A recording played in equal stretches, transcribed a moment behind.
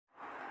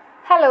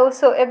Hello,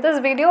 so in this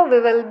video we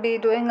will be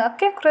doing a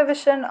quick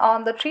revision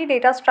on the tree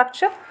data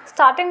structure,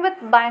 starting with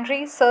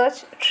binary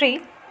search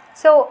tree.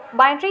 So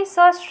binary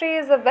search tree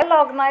is a well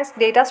organized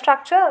data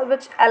structure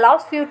which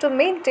allows you to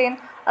maintain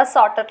a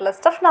sorted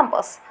list of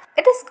numbers.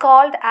 It is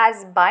called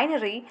as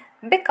binary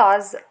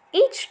because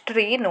each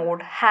tree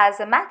node has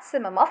a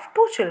maximum of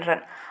 2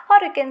 children,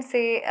 or you can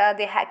say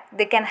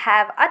they can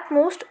have at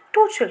most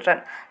 2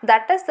 children.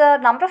 That is, the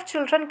number of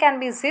children can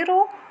be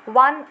 0,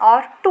 1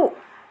 or 2.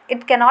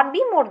 It cannot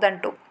be more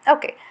than 2.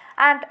 Okay,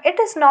 and it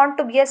is known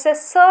to be as a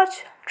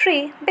search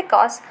tree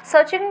because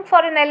searching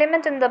for an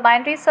element in the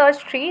binary search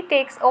tree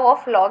takes O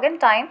of log n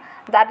time.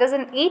 That is,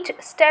 in each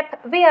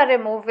step we are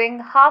removing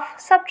half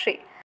subtree.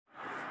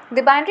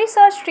 The binary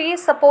search tree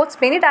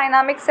supports many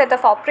dynamic set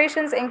of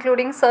operations,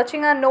 including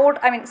searching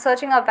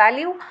a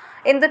value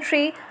in the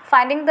tree,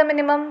 finding the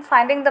minimum,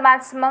 finding the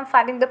maximum,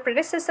 finding the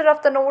predecessor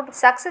of the node,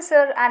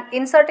 successor, and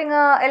inserting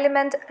an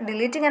element,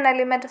 deleting an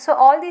element. So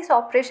all these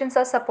operations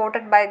are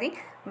supported by the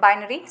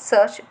binary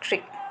search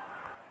tree.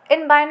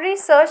 In binary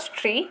search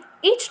tree,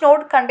 each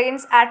node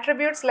contains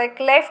attributes like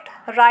left,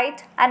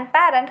 right, and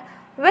parent,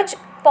 which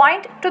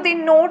point to the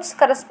nodes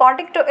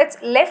corresponding to its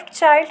left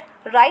child,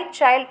 right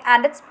child,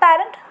 and its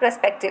parent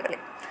respectively.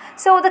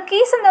 So the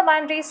keys in the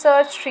binary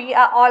search tree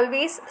are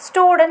always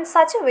stored in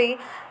such a way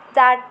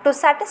that to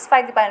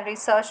satisfy the binary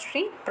search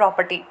tree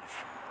property.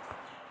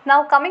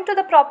 Now coming to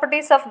the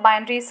properties of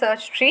binary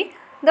search tree,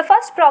 the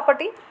first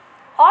property,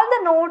 all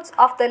the nodes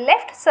of the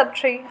left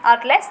subtree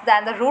are less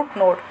than the root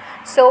node.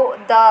 So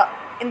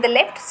in the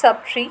left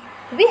subtree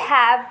we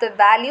have the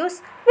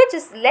values which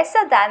is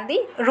lesser than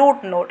the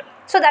root node.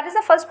 So that is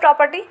the first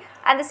property,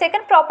 and the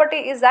second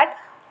property is that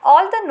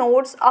all the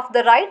nodes of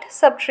the right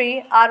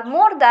subtree are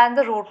more than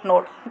the root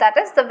node. That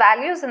is, the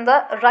values in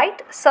the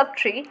right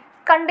subtree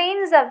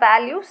contains the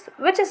values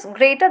which is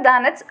greater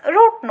than its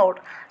root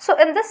node. So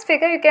in this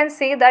figure you can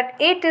see that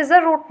 8 is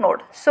a root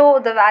node. So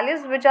the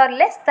values which are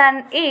less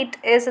than 8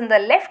 is in the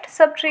left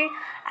subtree,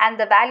 and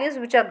the values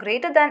which are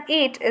greater than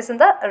 8 is in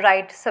the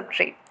right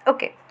subtree.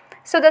 Okay.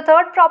 So the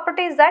third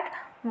property is that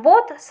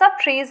both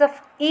subtrees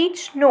of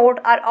each node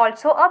are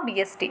also a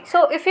BST.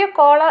 So if you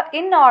call a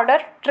in-order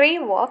tree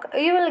walk,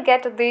 you will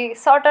get the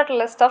sorted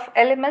list of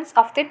elements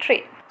of the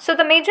tree. So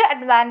the major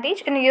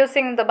advantage in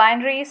using the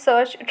binary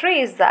search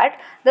tree is that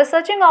the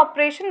searching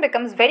operation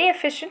becomes very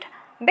efficient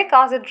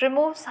because it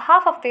removes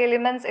half of the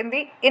elements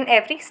in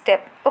every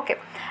step. Okay,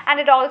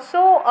 and it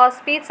also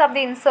speeds up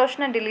the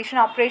insertion and deletion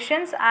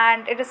operations,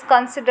 and it is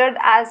considered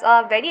as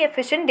a very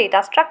efficient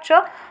data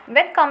structure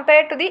when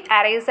compared to the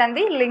arrays and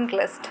the linked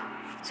list.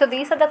 So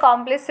these are the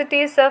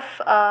complexities of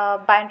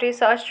binary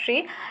search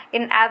tree.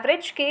 In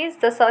average case,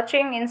 the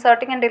searching,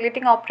 inserting and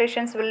deleting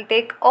operations will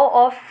take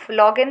O of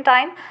log n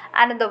time,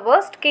 and in the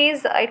worst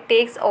case it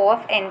takes O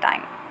of n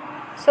time.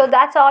 So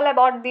that's all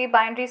about the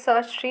binary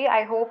search tree.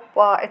 I hope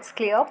it's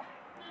clear.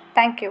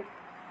 Thank you.